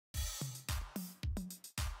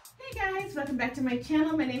guys, welcome back to my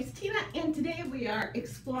channel. My name is Tina and today we are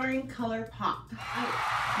exploring ColourPop.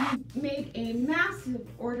 I made a massive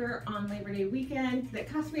order on Labor Day weekend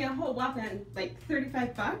that cost me a whole whopping like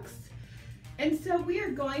 35 bucks. And so we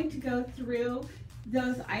are going to go through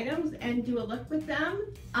those items and do a look with them.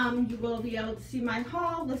 You will be able to see my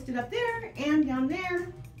haul listed up there and down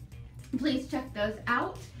there. Please check those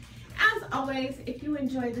out. As always, if you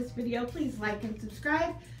enjoy this video, please like and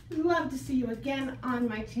subscribe. We'd love to see you again on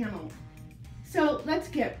my channel. So let's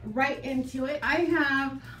get right into it. I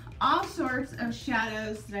have all sorts of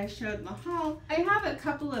shadows that I showed in the haul. I have a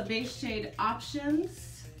couple of base shade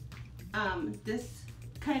options. This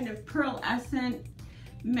kind of pearlescent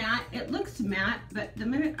matte. It looks matte, but the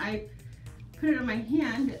minute I put it on my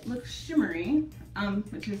hand, it looks shimmery,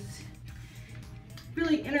 which is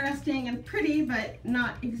really interesting and pretty, but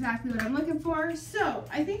not exactly what I'm looking for. So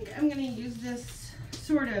I think I'm gonna use this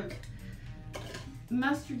sort of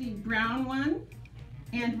mustardy brown one,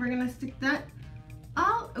 and we're gonna stick that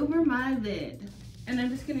all over my lid. And I'm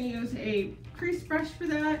just gonna use a crease brush for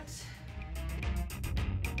that.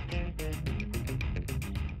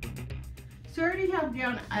 So I already have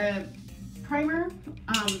down a primer,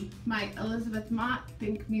 my Elizabeth Mott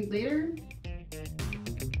Thank Me Later.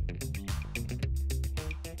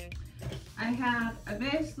 I have a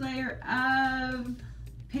base layer of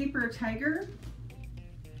Paper Tiger.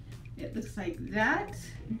 It looks like that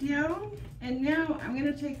down. And now I'm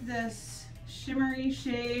gonna take this shimmery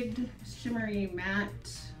shade, shimmery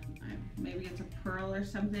matte, maybe it's a pearl or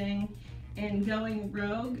something, and Going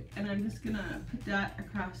Rogue, and I'm just gonna put that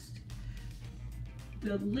across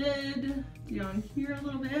the lid, down here a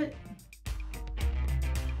little bit.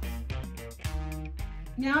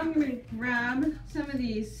 Now I'm going to grab some of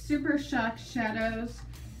these Super Shock shadows,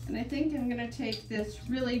 and I think I'm going to take this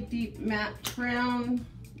really deep matte brown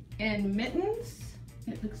and Mittens.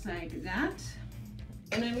 It looks like that.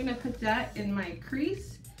 And I'm going to put that in my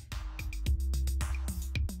crease.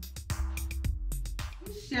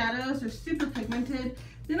 These shadows are super pigmented.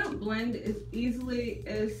 They don't blend as easily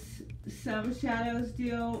as some shadows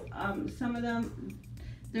do. Some of them,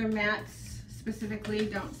 their mattes specifically,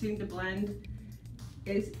 don't seem to blend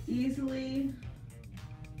as easily.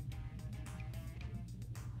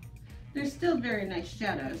 They're still very nice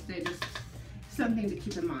shadows. They're just something to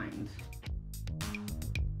keep in mind.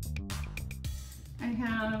 I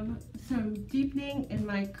have some deepening in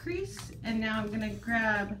my crease, and now I'm gonna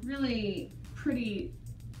grab really pretty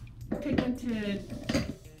pigmented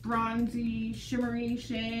bronzy shimmery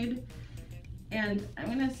shade, and I'm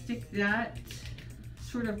gonna stick that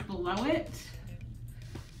sort of below it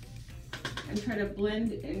and try to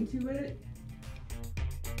blend into it.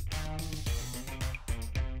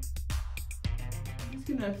 I'm just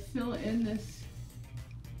gonna fill in this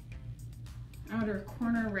outer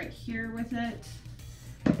corner right here with it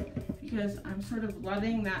because I'm sort of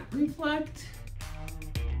loving that reflect.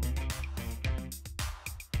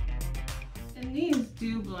 And these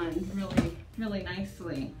do blend really, really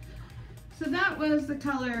nicely. So that was the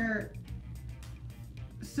color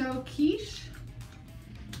So Quiche.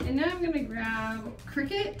 And now I'm gonna grab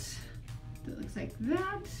Cricket, that looks like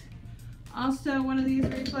that. Also one of these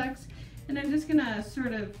reflects, and I'm just gonna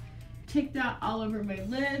sort of take that all over my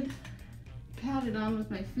lid, pat it on with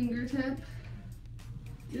my fingertip,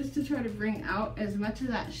 just to try to bring out as much of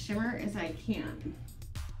that shimmer as I can.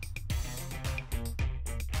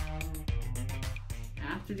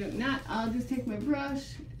 After doing that, I'll just take my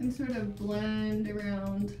brush and sort of blend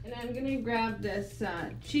around. And I'm gonna grab this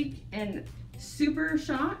cheek and Super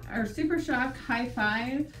Shock High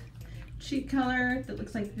Five cheek color that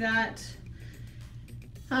looks like that.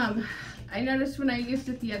 I noticed when I used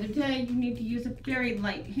it the other day, you need to use a very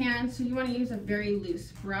light hand, so you want to use a very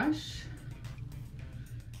loose brush.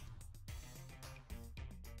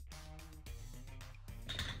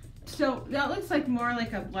 So that looks like more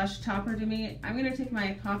like a blush topper to me. I'm going to take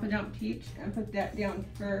my Papa Don't Peach and put that down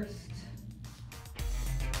first.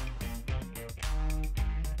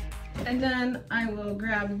 And then I will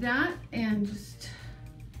grab that and just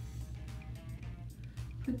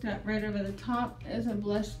put that right over the top as a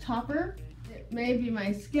blush topper. It may be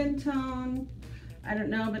my skin tone, I don't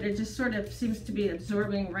know, but it just sort of seems to be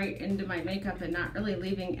absorbing right into my makeup and not really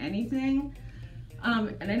leaving anything.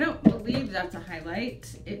 And I don't believe that's a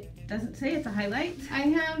highlight. It doesn't say it's a highlight. I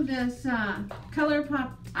have this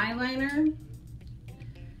ColourPop eyeliner,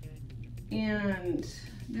 and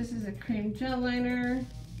this is a cream gel liner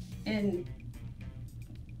in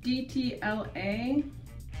DTLA.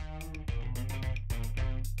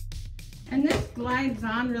 And this glides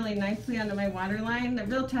on really nicely onto my waterline. The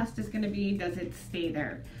real test is going to be, does it stay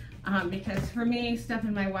there? because for me, stuff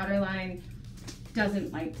in my waterline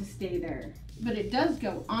doesn't like to stay there. But it does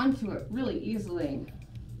go onto it really easily.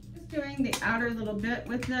 Just doing the outer little bit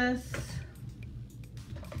with this.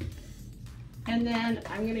 And then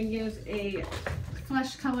I'm gonna use a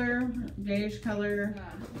flesh color, beige color.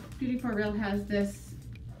 Beauty for Real has this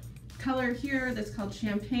color here that's called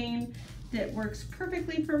Champagne that works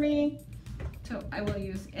perfectly for me. So I will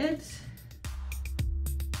use it.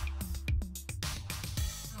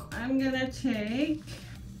 I'm gonna take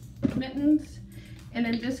Mittens, and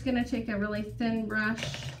I'm just gonna take a really thin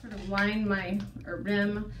brush, sort of line my, or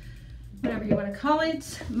rim, whatever you wanna call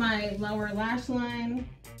it, my lower lash line.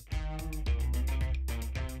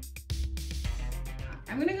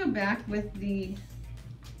 I'm gonna go back with the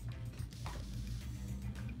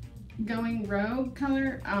Going Rogue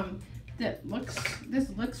color. This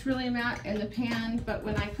looks really matte in the pan, but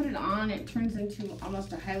when I put it on, it turns into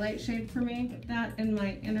almost a highlight shade for me. Put that in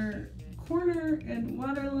my inner corner and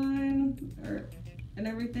waterline, and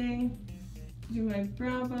everything. Do my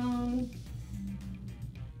brow bone.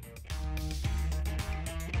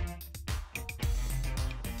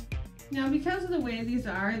 Now, because of the way these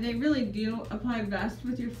are, they really do apply best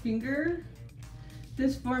with your finger.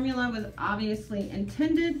 This formula was obviously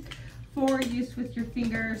intended for use with your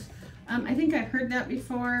fingers. I think I've heard that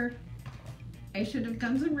before. I should have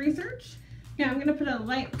done some research. Yeah, I'm gonna put a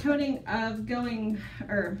light coating of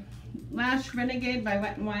Lash Renegade by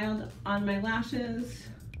Wet n Wild on my lashes.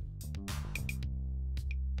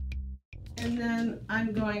 And then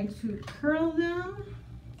I'm going to curl them.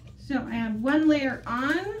 So I have one layer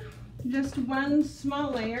on, just one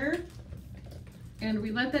small layer, and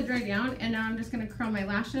we let that dry down, and now I'm just gonna curl my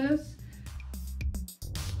lashes.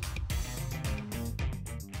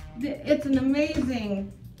 It's an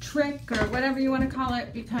amazing trick, or whatever you want to call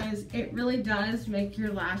it, because it really does make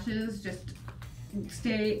your lashes just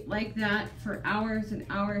stay like that for hours and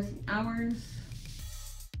hours and hours.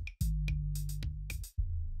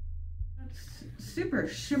 That's super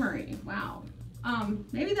shimmery. Wow.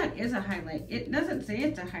 Maybe that is a highlight. It doesn't say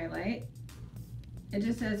it's a highlight. It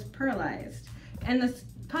just says pearlized. And this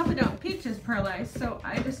Papa Don't Peach is pearlized, so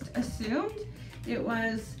I just assumed it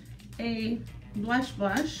was a blush,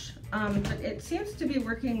 but it seems to be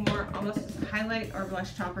working more almost as a highlight or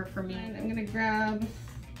blush topper for me. And I'm gonna grab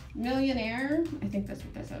Millionaire. I think that's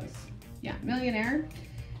what this is. Yeah, Millionaire,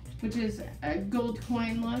 which is a gold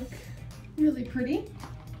coin look. Really pretty.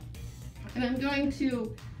 And I'm going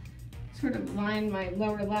to sort of line my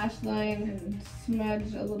lower lash line and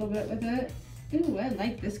smudge a little bit with it. Ooh, I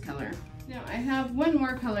like this color. Now I have one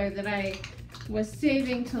more color that I was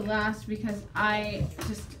saving to last because I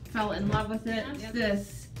just fell in love with it. It's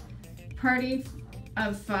this Party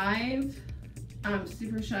of 5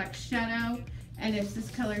 Super Shock Shadow, and it's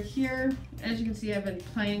this color here. As you can see, I've been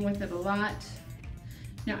playing with it a lot.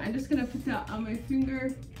 Now I'm just gonna put that on my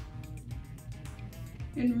finger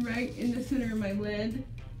and right in the center of my lid.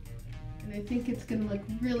 And I think it's gonna look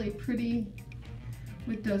really pretty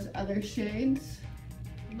with those other shades.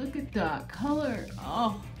 Look at that color,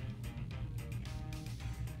 oh.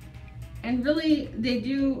 And really, they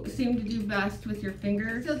do seem to do best with your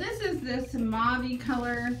fingers. So this is this mauve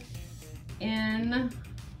color in,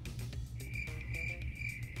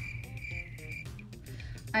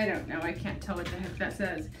 I don't know, I can't tell what the heck that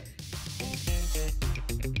says. It's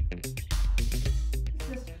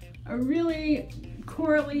just a really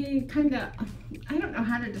corally kind of, I don't know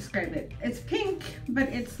how to describe it. It's pink, but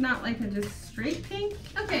it's not like a just straight pink.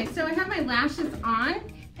 Okay, so I have my lashes on,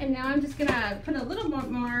 and now I'm just gonna put a little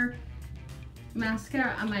bit more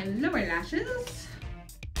mascara on my lower lashes.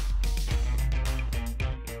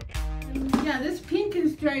 And yeah, this pink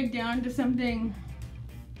is dried down to something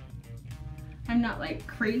I'm not like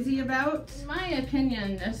crazy about. In my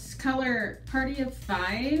opinion, this color Party of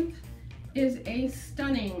 5 is a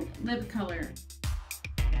stunning lip color.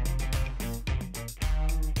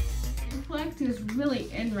 Reflect is really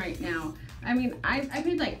in right now. I mean, I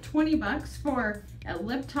paid like 20 bucks for a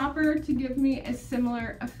lip topper to give me a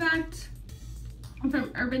similar effect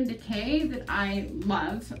from Urban Decay that I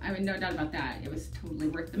love. I mean, no doubt about that. It was totally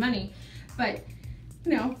worth the money. But,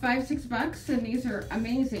 you know, 5-6 bucks, and these are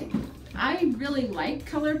amazing. I really like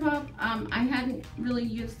ColourPop. I hadn't really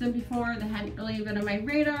used them before. They hadn't really been on my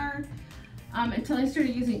radar until I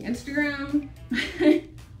started using Instagram.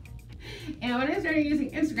 And when I started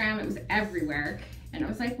using Instagram, it was everywhere. And I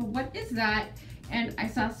was like, well, what is that? And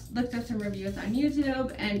I looked up some reviews on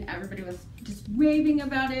YouTube, and everybody was just raving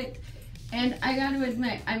about it. And I got to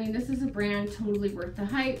admit, I mean, this is a brand totally worth the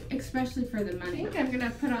hype, especially for the money. I think I'm gonna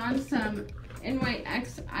put on some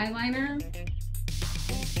NYX eyeliner.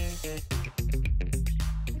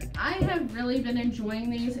 I have really been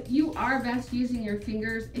enjoying these. You are best using your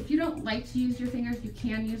fingers. If you don't like to use your fingers, you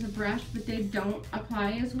can use a brush, but they don't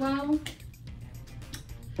apply as well.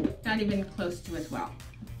 Not even close to as well.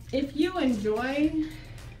 If you enjoy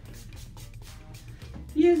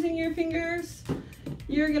using your fingers,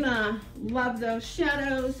 you're gonna love those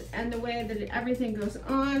shadows and the way that everything goes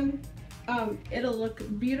on. It'll look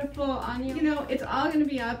beautiful on you. You know, it's all gonna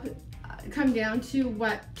be come down to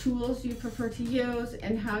what tools you prefer to use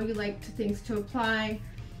and how you like things to apply.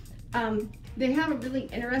 They have a really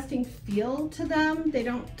interesting feel to them. They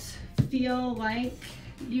don't feel like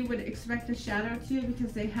you would expect a shadow to,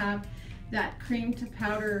 because they have that cream to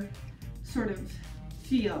powder sort of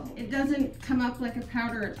feel. It doesn't come up like a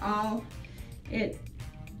powder at all. It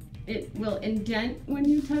will indent when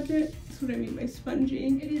you touch it. That's what I mean by spongy.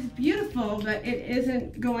 It is beautiful, but it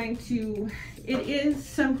isn't going to, it is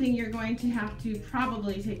something you're going to have to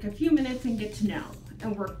probably take a few minutes and get to know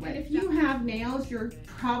and work with. If you have nails, you're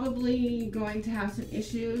probably going to have some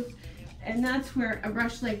issues, and that's where a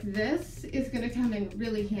brush like this is going to come in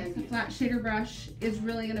really handy. A flat shader brush is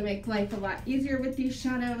really going to make life a lot easier with these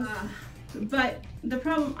shadows. But the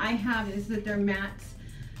problem I have is that they're mattes,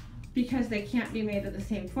 because they can't be made of the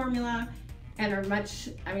same formula and are much,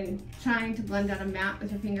 I mean, trying to blend out a matte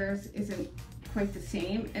with your fingers isn't quite the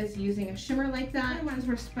same as using a shimmer like that. The other ones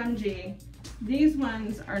were spongy. These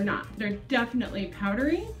ones are not. They're definitely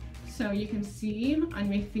powdery, so you can see on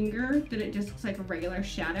my finger that it just looks like a regular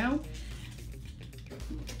shadow.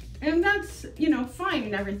 And that's, you know, fine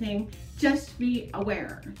and everything. Just be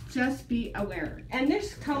aware. Just be aware. And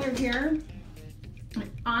this color here,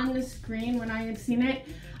 on the screen when I had seen it,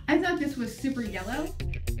 I thought this was super yellow.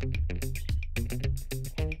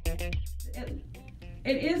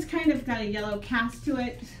 It is kind of got a yellow cast to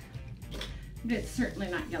it, but it's certainly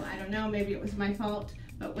not yellow. I don't know, maybe it was my fault,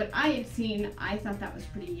 but what I had seen, I thought that was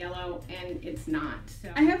pretty yellow, and it's not. So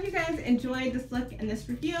I hope you guys enjoyed this look and this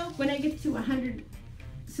review. When I get to 100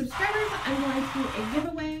 subscribers, I'm going to do a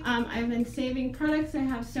giveaway. I've been saving products. I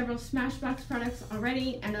have several Smashbox products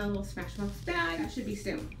already and a little Smashbox bag. That should be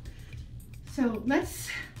soon. So let's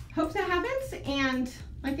hope that happens, and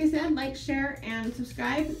like I said, like, share, and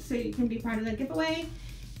subscribe so you can be part of the giveaway,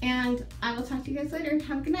 and I will talk to you guys later.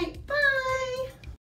 Have a good night. Bye!